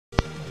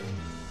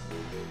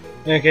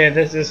Okay,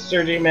 this is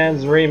Sturdy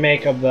Man's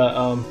remake of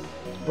the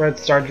Red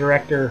Star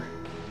Director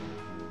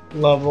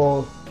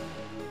level,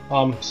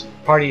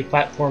 party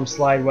platform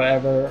slide,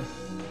 whatever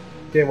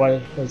it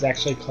was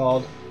actually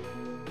called.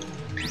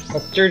 But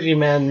Sturdy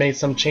Man made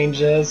some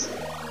changes,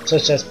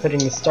 such as putting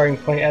the starting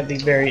point at the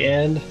very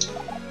end.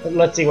 But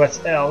let's see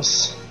what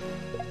else.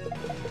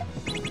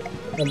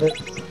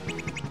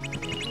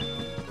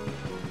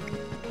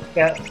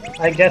 Yeah,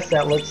 I guess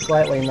that looks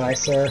slightly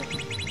nicer.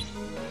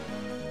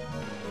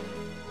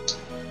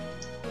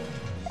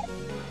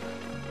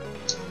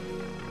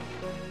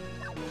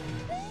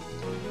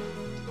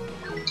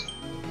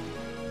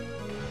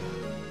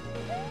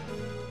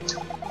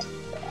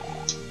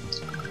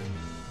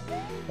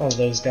 One of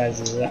those guys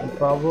is that a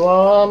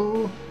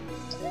problem.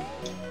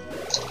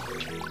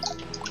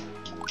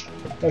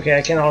 Okay,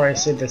 I can already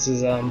see this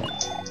is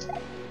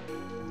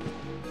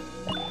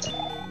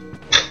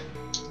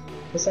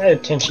was that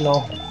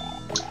intentional?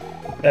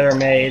 Better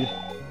made.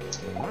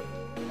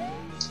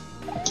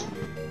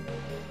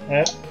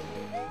 Yep.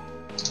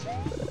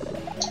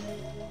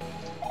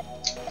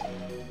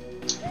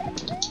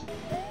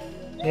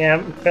 Yeah,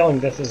 I'm feeling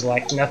this is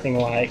like nothing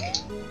like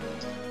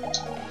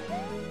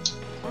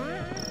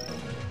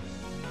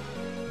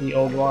the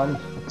old one.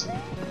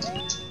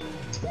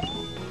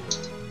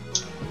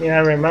 Yeah,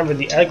 I remember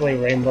the ugly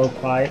rainbow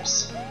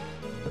pipes.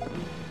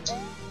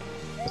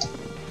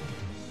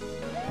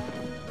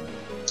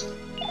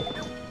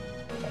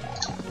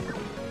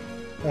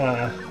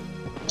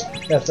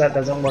 Guess that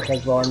doesn't work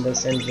as well in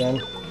this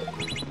engine.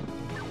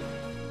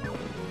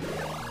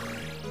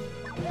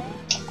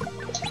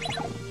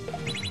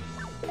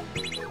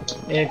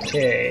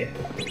 Okay.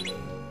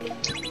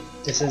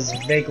 This is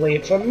vaguely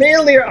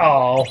familiar.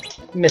 Oh,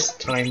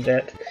 mistimed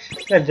it.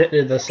 I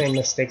did the same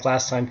mistake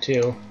last time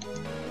too.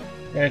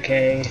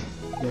 Okay,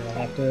 I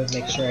have to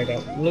make sure I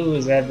don't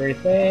lose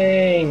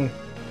everything.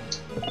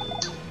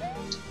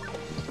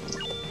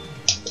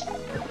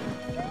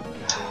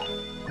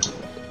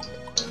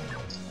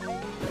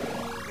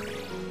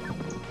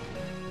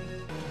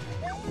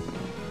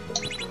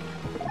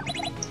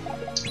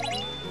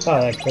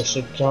 Thought I pushed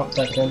the jump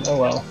button. Oh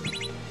well.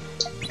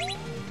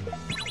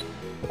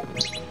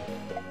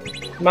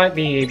 Might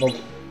be able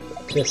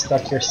to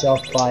stuck yourself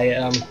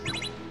by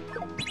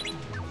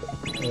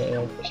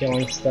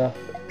killing stuff.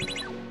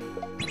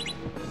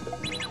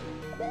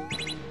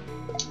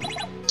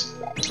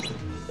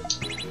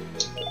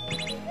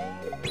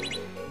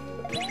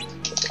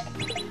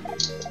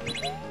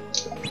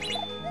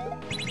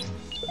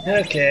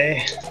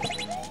 Okay.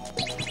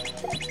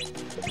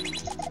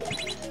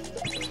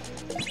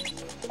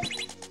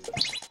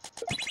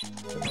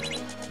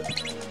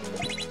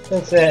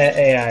 Since the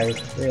AI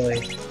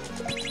really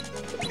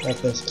like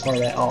this part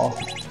at all.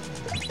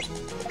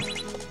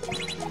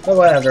 But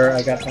whatever,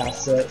 I got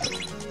past it.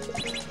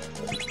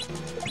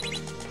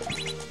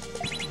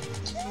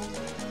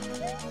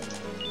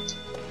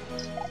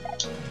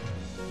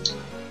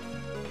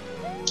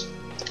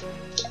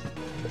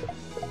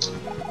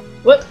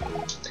 What?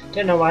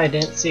 Didn't know why I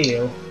didn't see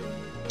you.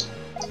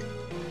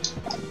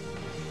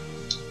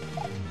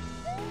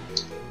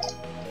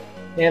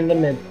 And the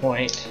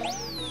midpoint.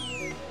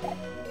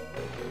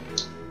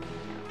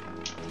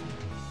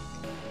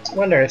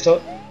 Wonder if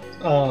it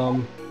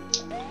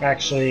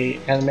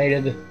actually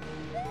animated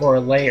or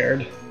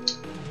layered.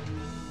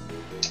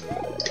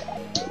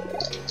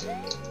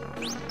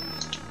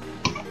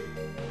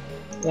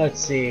 Let's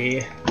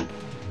see.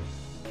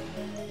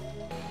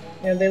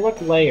 Yeah, they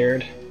look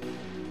layered.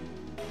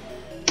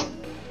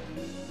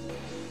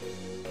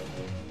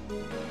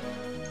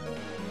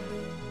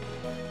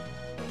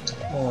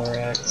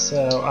 Alright,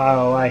 so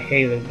oh, I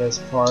hated this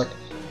part.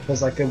 It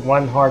was like the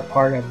one hard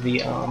part of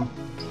the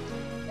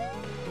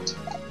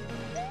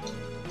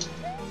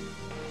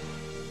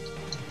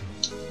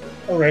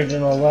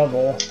original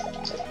level.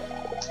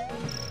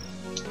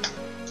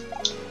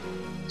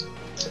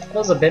 It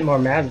was a bit more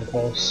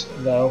magical,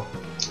 though.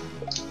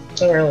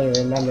 Don't really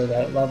remember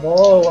that level.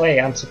 Oh wait,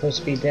 I'm supposed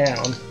to be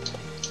down.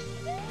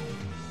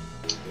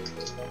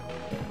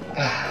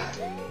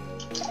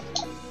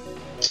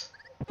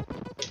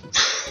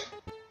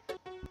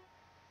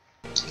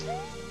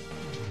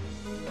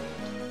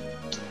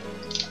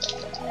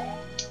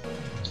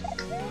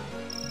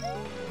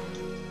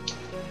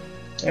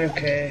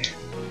 Okay.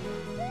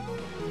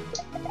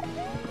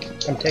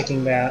 I'm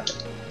taking that.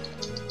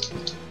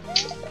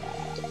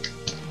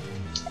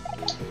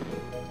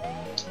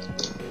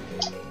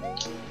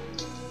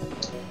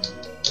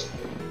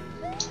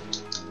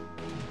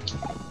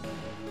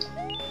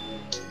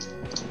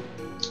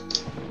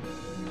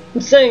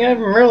 I'm saying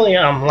I'm really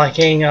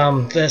liking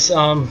this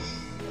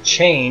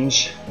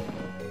change.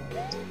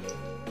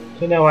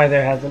 Don't know why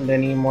there hasn't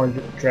been any more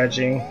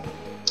dredging.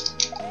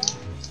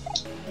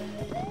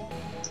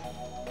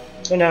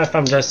 Don't know if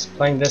I'm just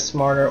playing this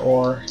smarter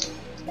or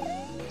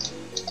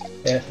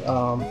if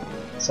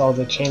it's all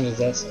the changes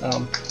that's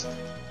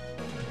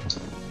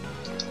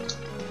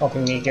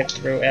helping me get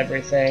through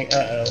everything.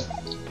 Uh-oh.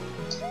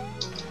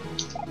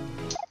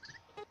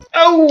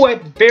 Oh, I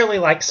barely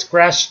like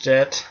scratched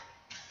it.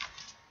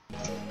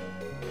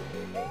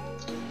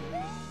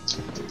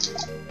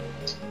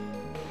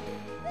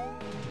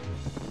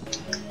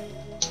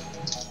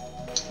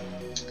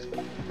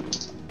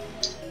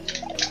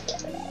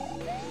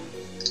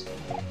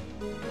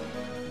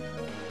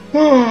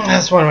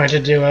 That's one way to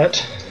do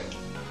it.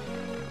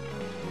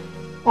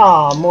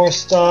 Ah, more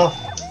stuff.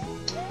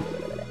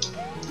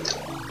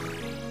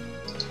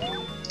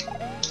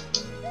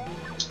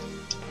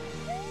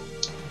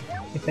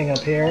 Anything up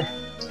here?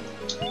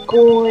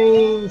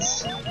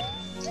 Coins!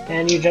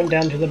 And you jump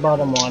down to the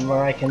bottom one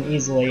where I can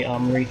easily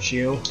reach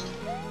you.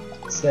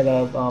 Instead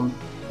of,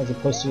 as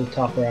opposed to the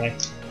top where I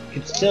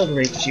could still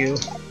reach you.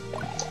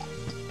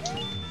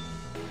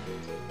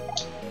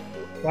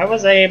 Why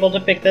was I able to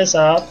pick this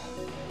up?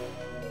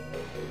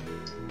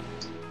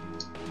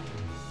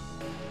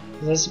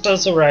 Was I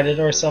supposed to ride it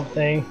or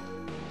something?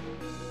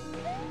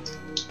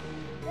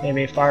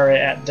 Maybe fire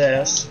it at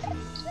this.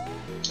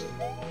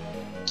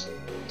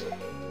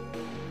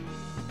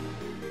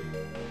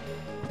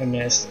 I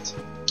missed.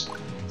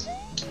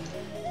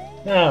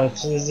 Oh,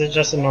 is it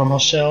just a normal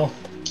shell?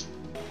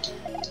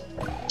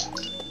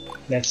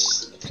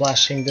 That's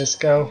flashing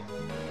disco.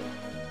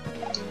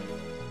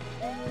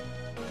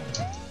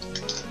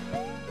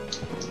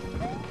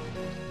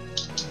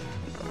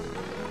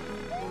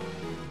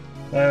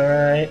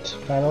 Alright,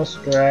 final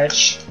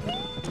stretch.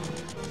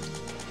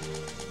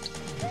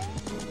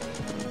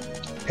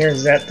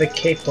 Appears that the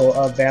cape will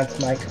advance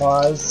my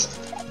cause.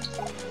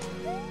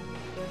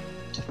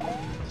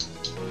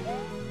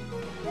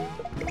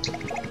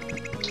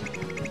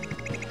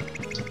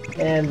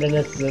 And then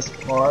it's this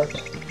part.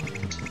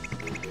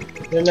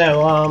 You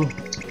know,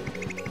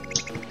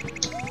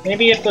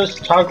 maybe if those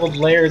toggled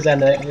layers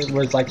and it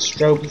was like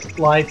strobe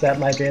lights, that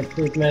might be an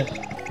improvement.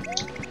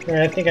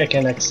 I think I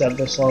can accept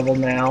this level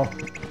now.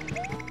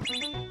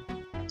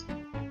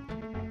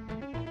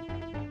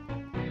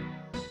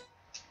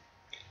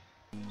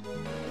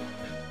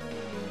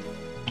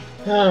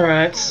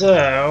 Alright,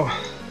 so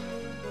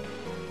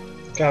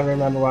gotta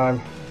remember what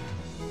I'm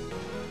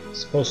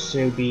supposed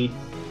to be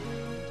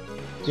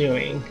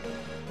doing.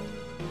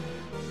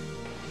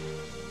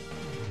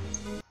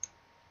 I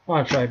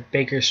want to try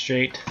Baker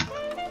Street.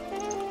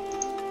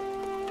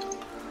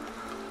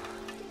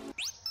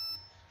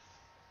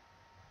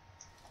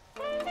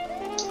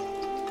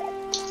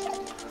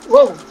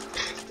 Whoa!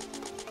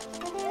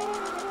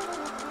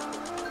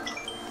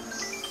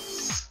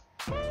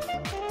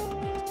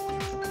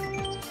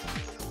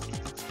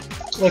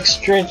 Looks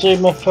strangely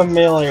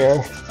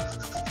familiar.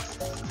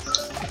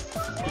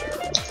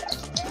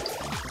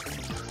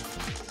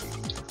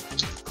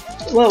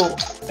 Whoa!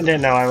 I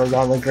didn't know I was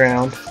on the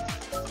ground.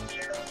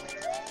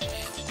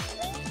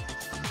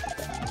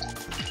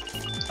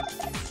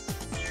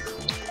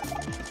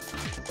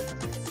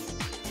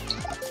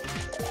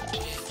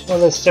 Well,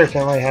 this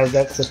certainly has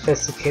that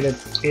sophisticated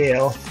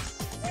feel.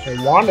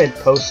 A wanted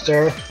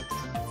poster.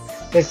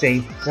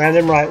 Missing.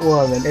 Random right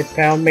woman. If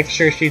found, make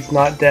sure she's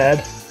not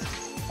dead.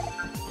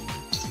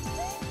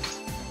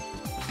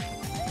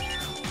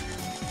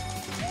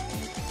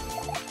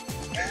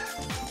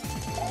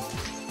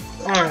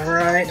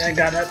 Alright, I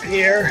got up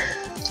here.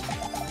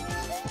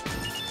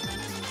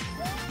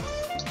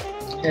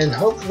 And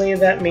hopefully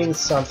that means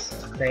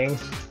something.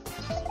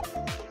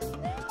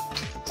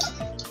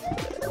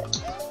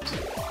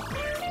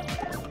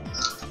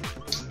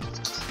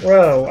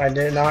 Whoa, I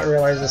did not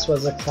realize this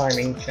was a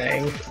climbing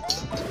thing.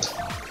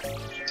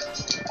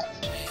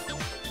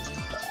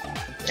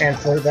 And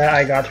for that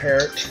I got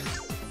hurt.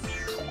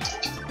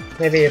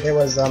 Maybe if it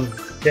was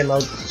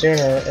demoed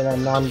sooner in a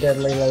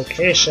non-deadly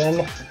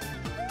location.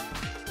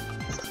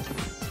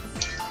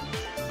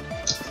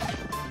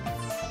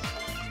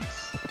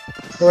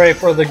 Hooray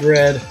for the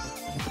grid.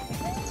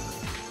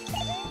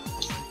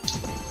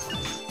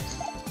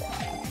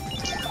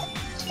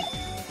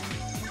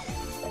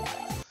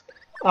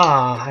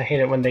 Ah, I hate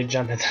it when they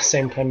jump at the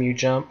same time you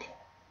jump.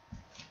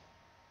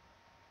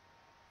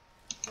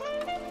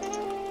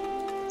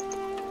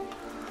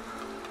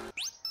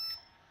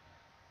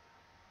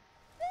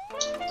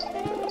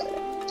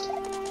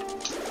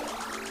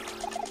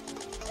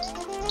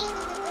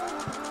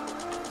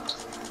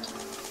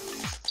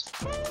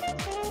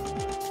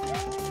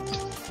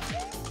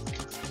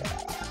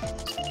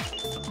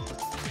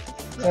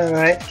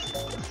 Alright,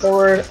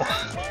 forward.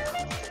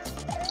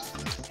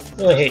 I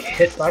really hate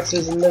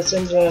hitboxes in this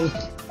engine.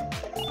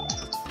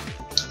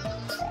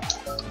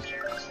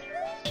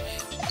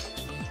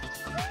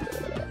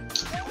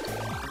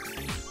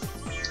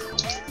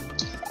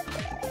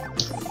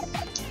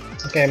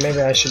 Okay,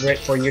 maybe I should wait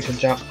for you to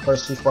jump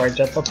first before I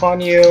jump upon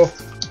you.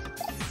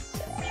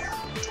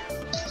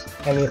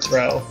 And you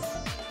throw.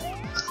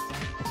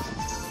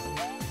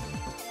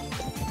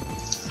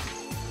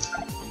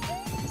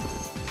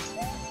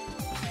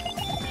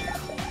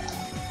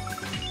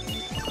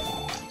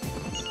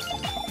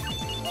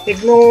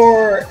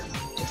 Ignore!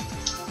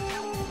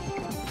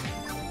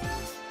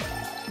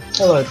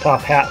 Hello,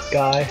 top hat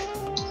guy.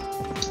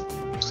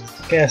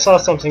 Okay, I saw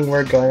something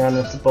weird going on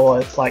with the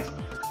bullets, like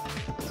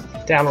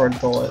downward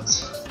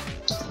bullets.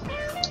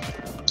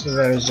 Maybe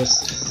I was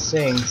just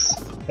seeing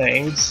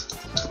things.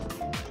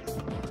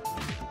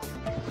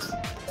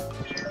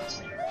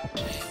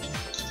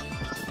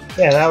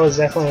 Yeah, that was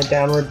definitely a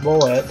downward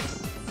bullet.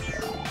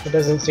 It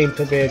doesn't seem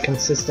to be a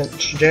consistent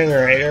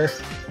generator.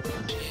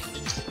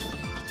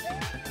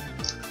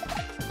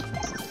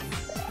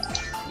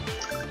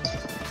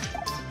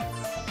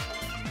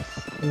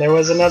 And there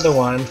was another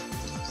one.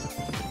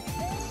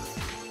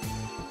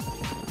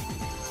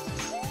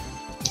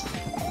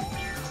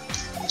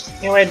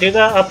 Anyway, do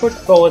the upward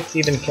bullets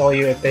even kill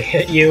you if they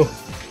hit you?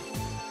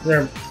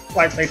 They're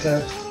likely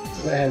to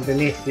land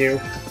beneath you.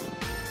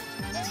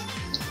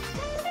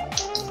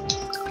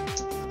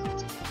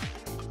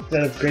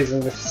 Instead of grazing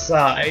the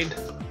side.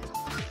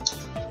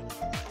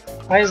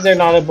 Why is there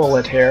not a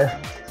bullet here?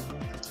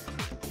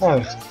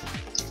 Oh.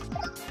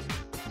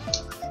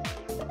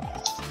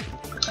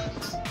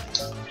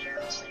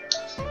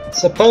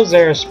 Suppose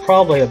there's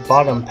probably a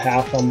bottom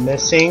path I'm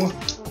missing.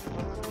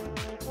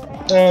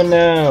 Oh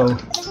no.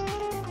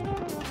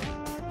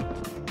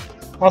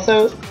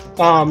 Also,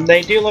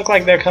 they do look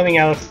like they're coming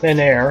out of thin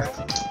air.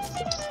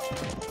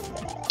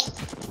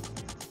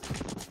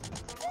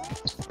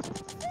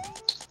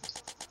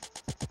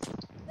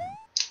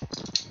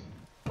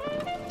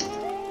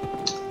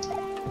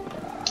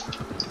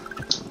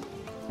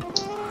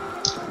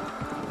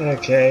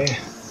 Okay.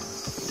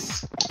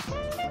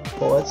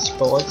 Bullets,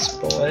 bullets,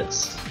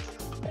 bullets.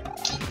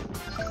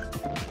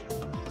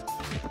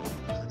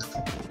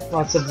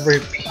 Lots of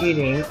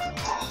repeating.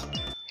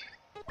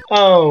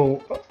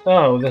 Oh,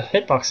 the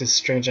hitbox is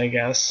strange, I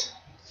guess.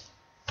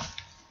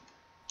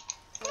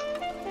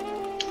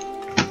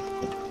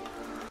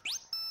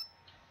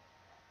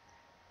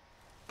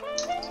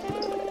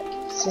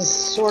 This is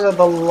sort of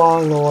a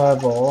long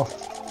level.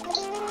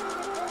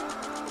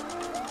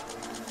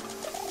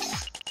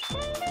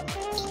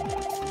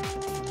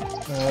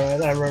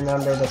 Alright, I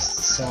remember the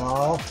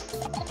saw.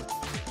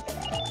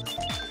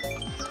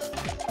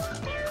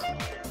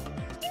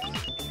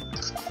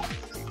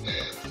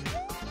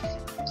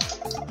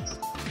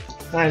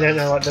 I don't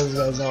know what those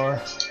guys are.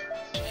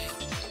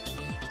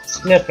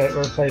 Snippet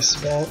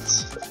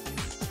replacements.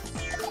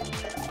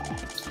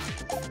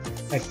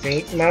 I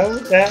think. No,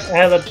 that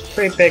had a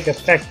pretty big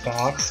effect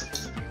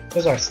box.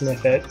 Those are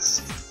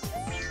snippets.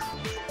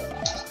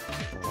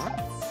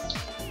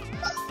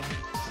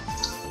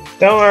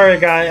 Don't worry,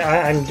 guy.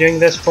 I'm doing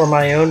this for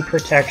my own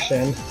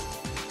protection.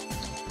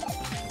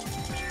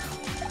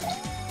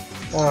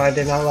 Oh, I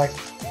did not like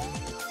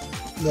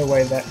the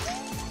way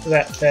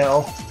that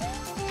fell.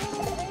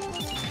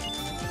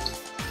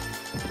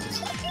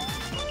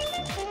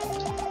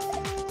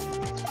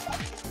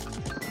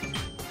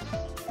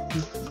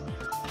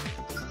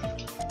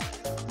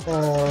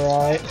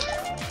 Alright.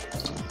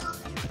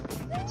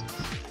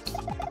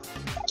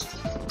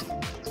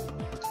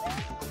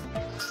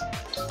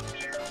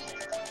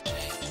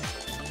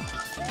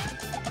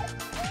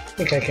 I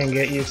think I can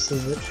get used to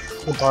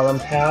the bottom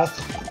path.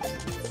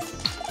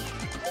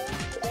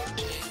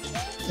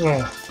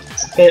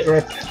 It's a bit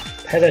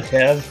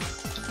repetitive.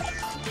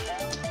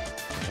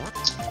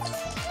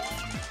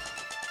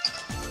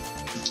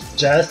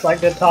 Just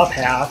like the top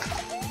half.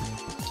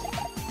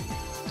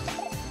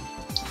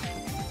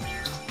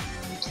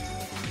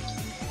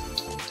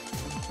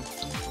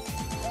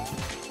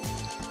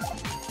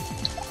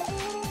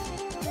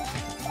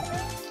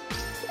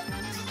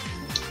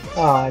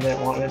 Oh, I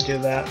didn't want to do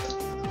that.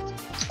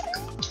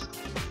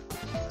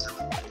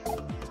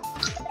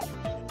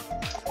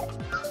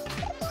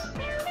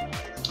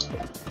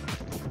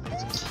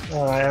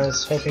 Alright, I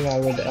was hoping I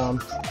would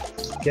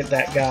get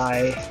that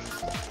guy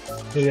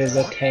who is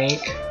a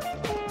tank.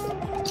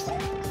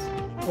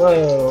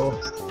 Whoa!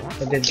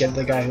 I did get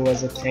the guy who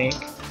was a tank.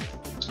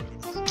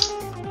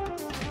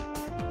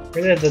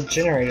 Where did the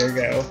generator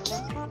go?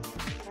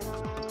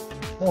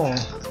 Ah.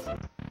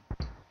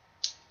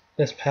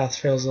 This path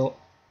feels a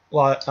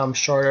lot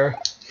shorter.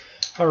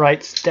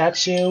 Alright,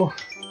 statue.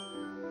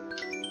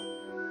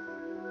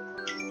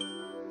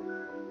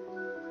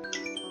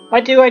 Why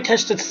do I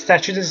touch the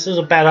statue? This is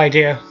a bad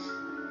idea.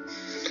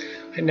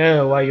 I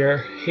know while you're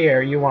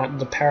here you want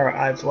the power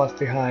I've left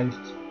behind.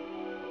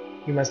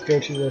 You must go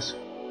to this.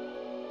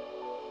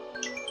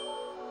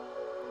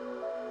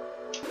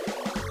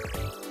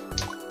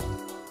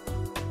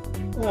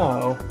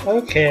 Oh,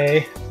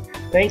 okay.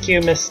 Thank you,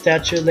 Miss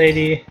Statue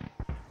Lady.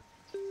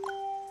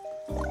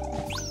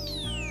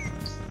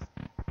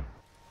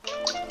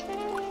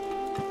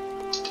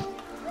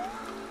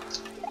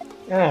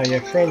 Oh,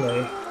 you're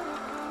friendly.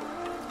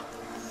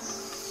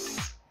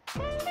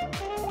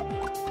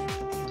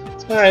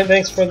 Alright,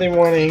 thanks for the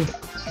warning.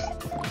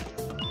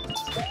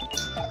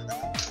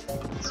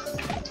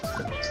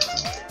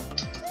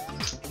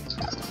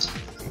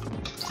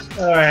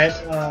 Alright,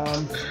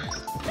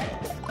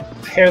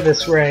 Hear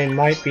This Rain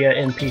might be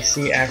an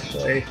NPC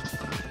actually.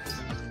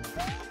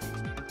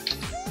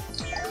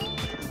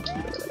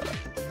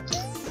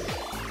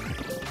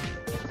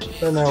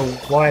 Don't know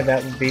why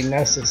that would be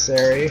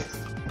necessary.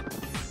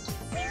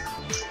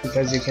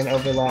 Because you can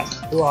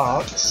overlap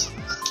blocks.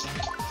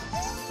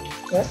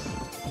 What?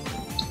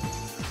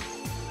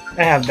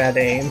 I have bad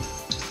aim.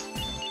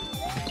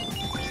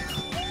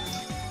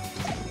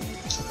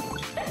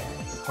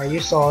 Are you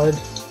solid?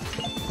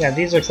 Yeah,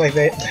 these looks like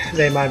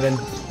they might have been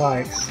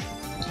spikes.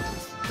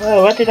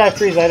 Oh, what did I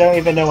freeze? I don't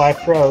even know I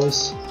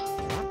froze.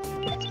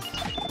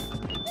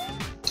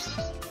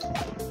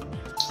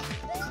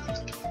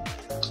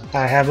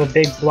 I have a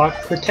big block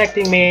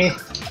protecting me.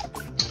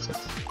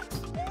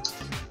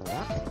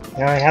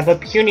 Now I have a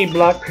puny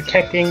block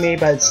protecting me,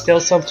 but it's still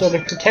some sort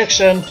of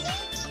protection.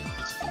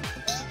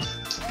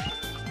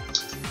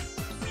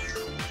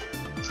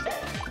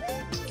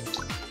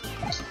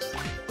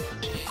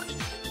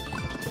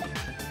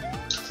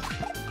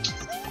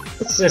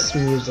 What's this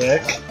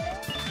music?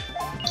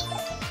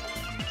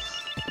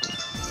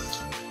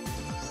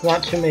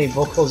 Not too many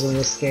vocals in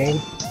this game.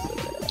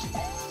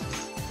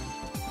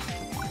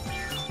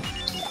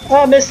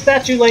 Oh, Miss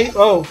Statue Lady!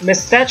 Oh,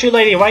 Miss Statue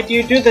Lady, why do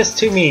you do this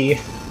to me?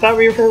 Thought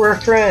we were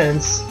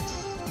friends.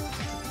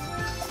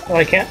 Well,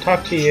 I can't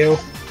talk to you.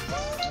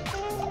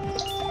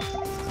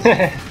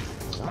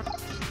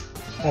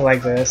 I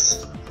like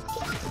this.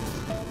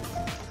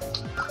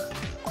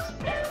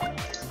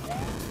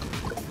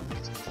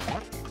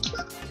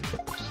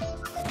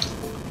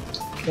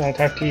 Can I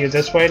talk to you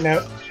this way?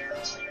 No.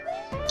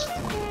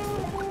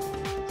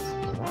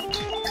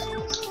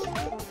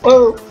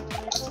 Oh!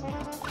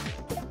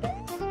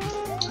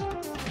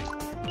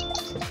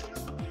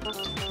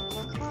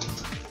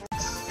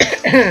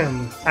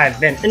 I've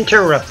been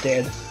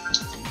interrupted.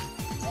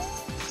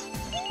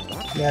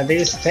 Yeah,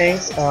 these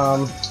tanks,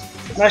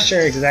 not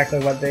sure exactly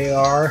what they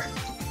are.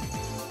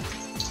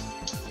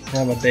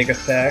 Have a big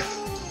effect.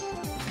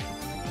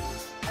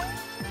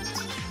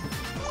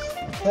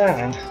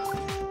 Ah.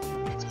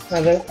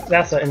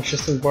 That's an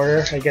interesting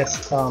border. I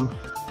guess,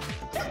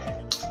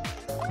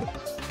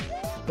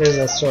 there's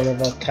a sort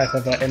of a type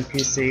of a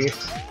NPC.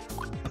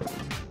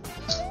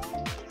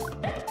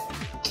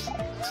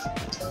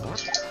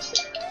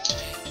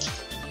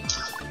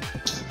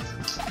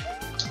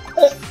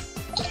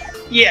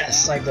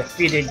 Yes, I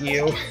defeated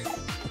you.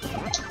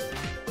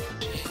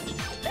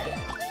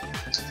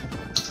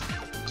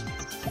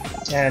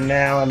 And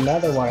now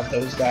another one of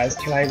those guys.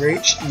 Can I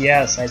reach?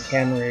 Yes, I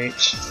can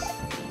reach.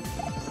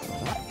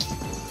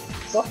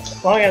 So,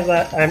 as long as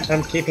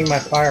I'm keeping my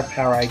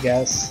firepower, I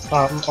guess.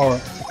 Or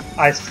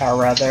ice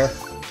power, rather.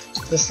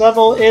 This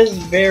level is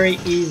very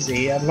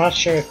easy. I'm not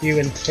sure if you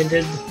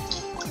intended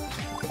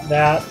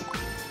that.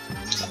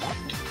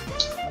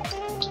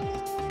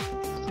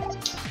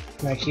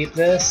 Can I keep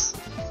this?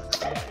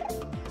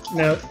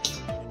 Nope.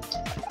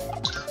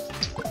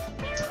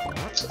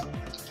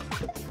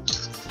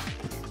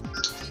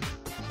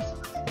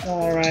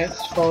 Alright,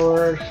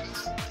 forward.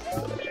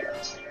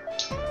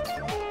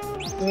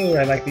 Ooh,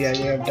 I like the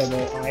idea of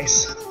double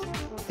ice.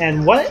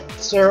 And what,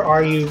 sir,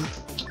 are you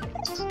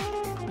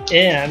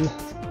in?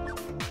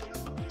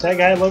 That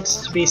guy looks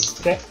to be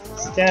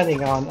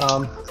standing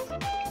on,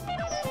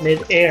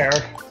 mid-air.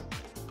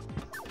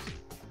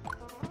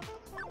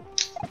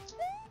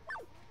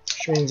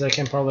 Which means I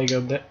can probably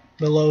go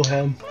below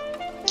him.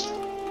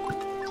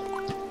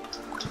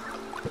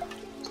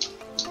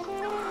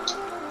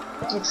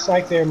 Looks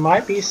like there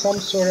might be some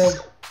sort of...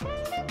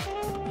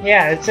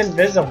 Yeah, it's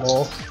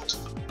invisible.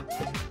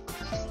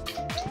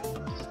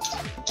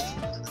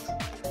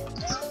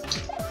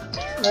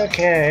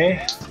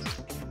 Okay.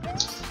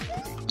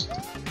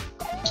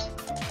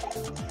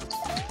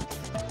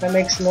 That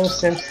makes no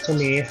sense to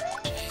me.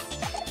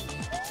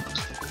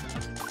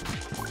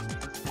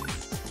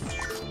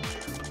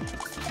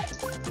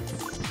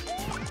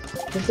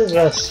 This is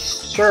a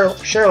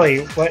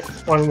surely what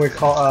one would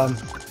call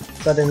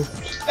sudden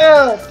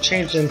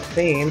change in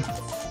theme.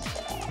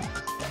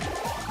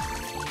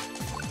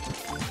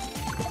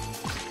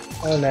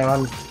 Oh no,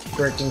 I'm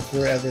breaking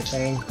through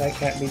everything. That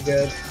can't be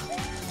good.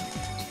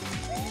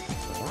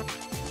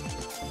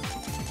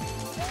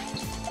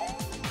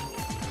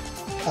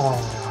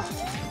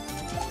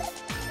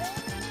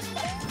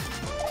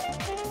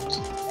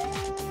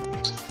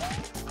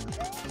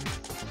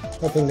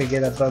 Hoping to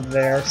get above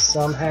there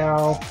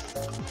somehow.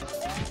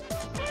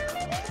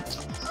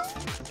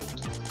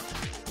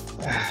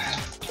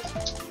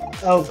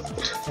 Oh,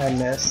 I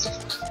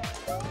missed.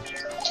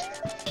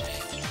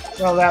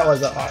 Well, that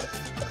was an odd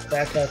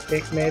effect, I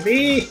think,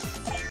 maybe.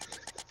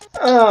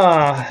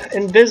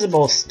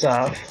 Invisible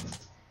stuff.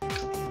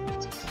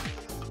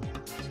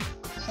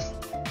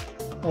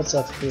 What's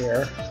up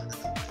here?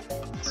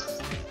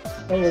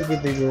 What would be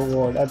the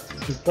reward? A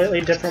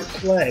completely different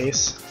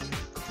place.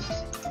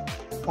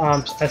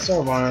 I sort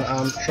of want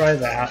to try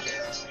that.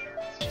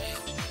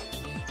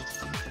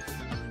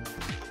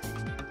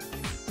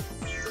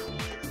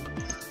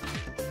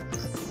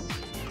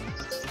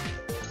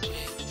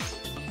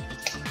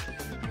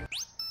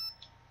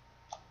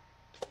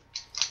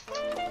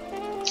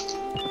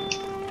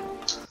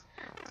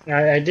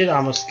 I did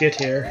almost get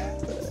here.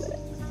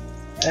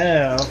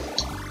 Oh.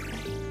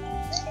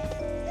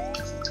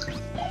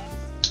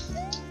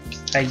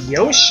 a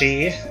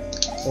Yoshi,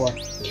 or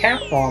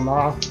Cat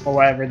Llama, or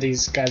whatever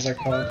these guys are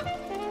called.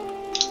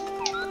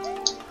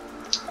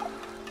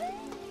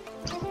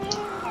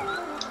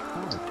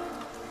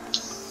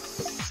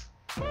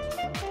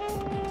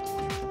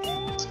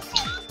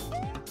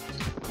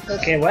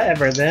 Okay,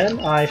 whatever then.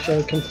 I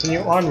shall continue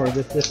onward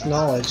with this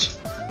knowledge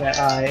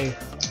that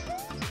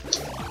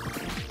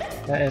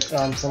if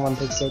someone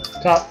takes the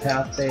top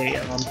path, they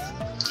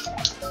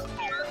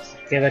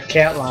get a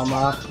cat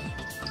llama.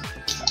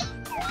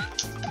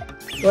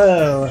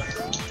 Whoa!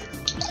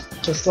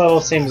 This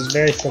level seems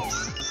very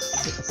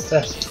susceptible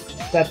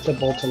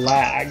to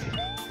lag.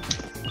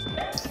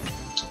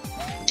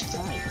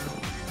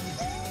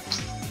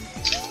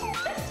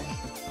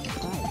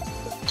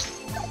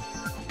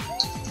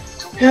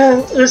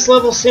 And this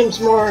level seems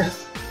more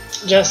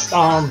just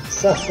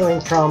suffering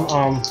from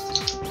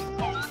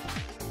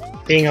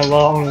being a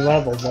long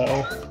level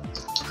though.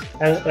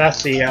 And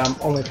that's the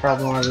only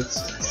problem I would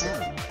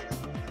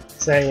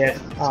say it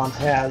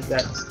has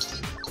that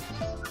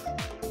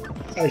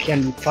I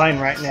can be fine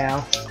right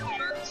now.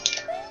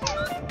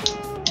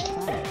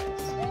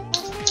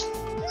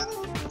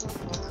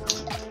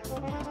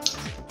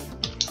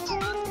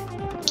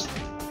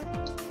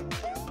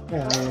 I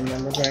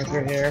remember going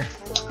through here.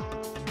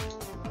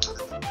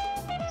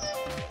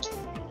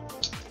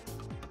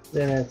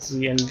 Then it's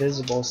the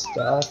invisible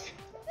stuff.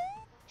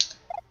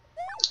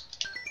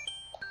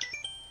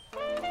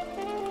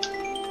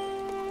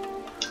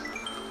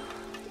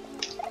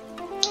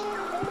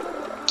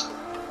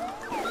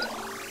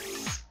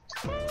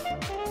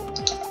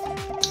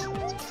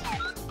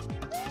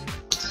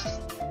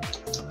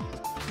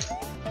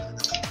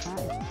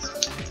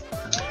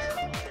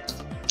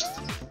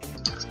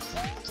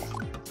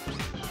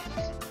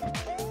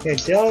 Okay,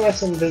 dealing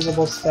with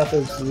invisible stuff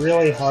is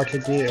really hard to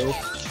do.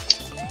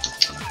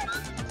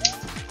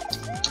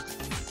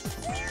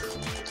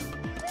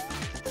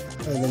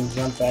 I didn't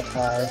jump that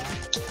high.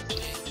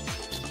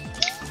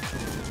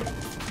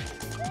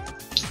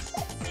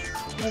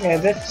 Okay,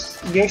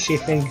 this Yoshi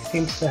thing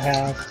seems to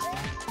have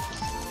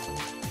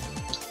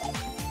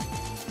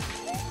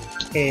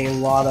a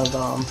lot of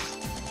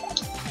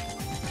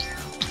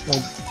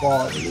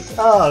qualities.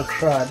 Oh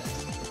crud!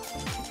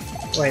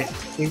 Wait,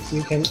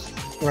 you can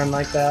run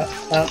like that?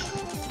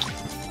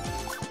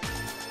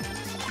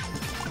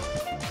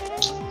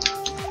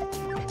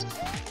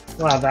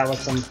 Wow, that was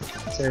some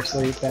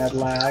seriously bad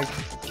lag.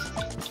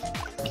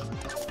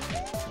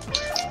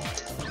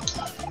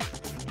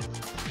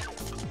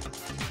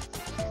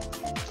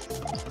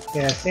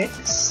 Yeah,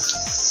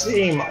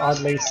 seem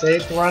oddly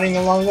safe running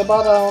along the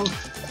bottom.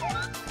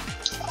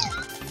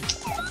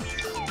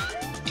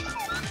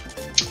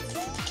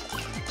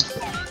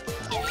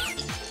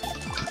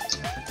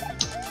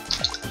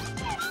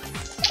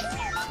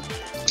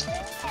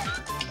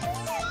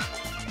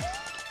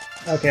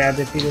 Okay, I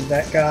defeated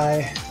that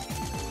guy.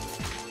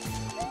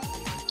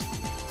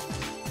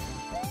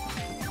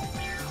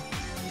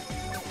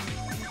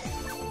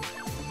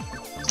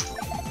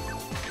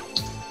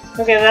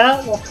 Okay,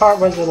 that part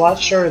was a lot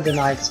shorter than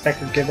I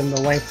expected given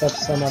the length of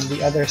some of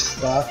the other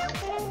stuff.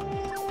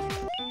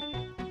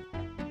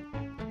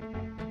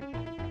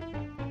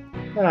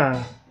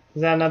 Huh.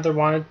 Is that another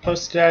wanted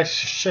post that I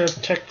should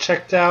have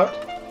checked out?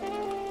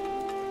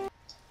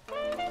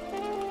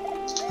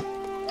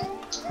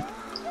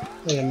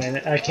 Wait a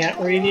minute, I can't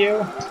read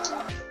you?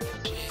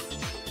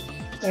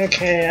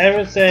 Okay, I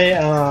would say,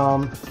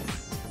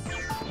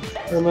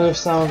 remove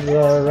some of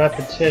the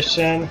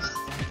repetition.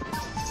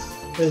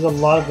 There's a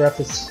lot of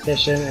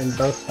repetition in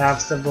both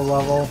halves of the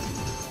level.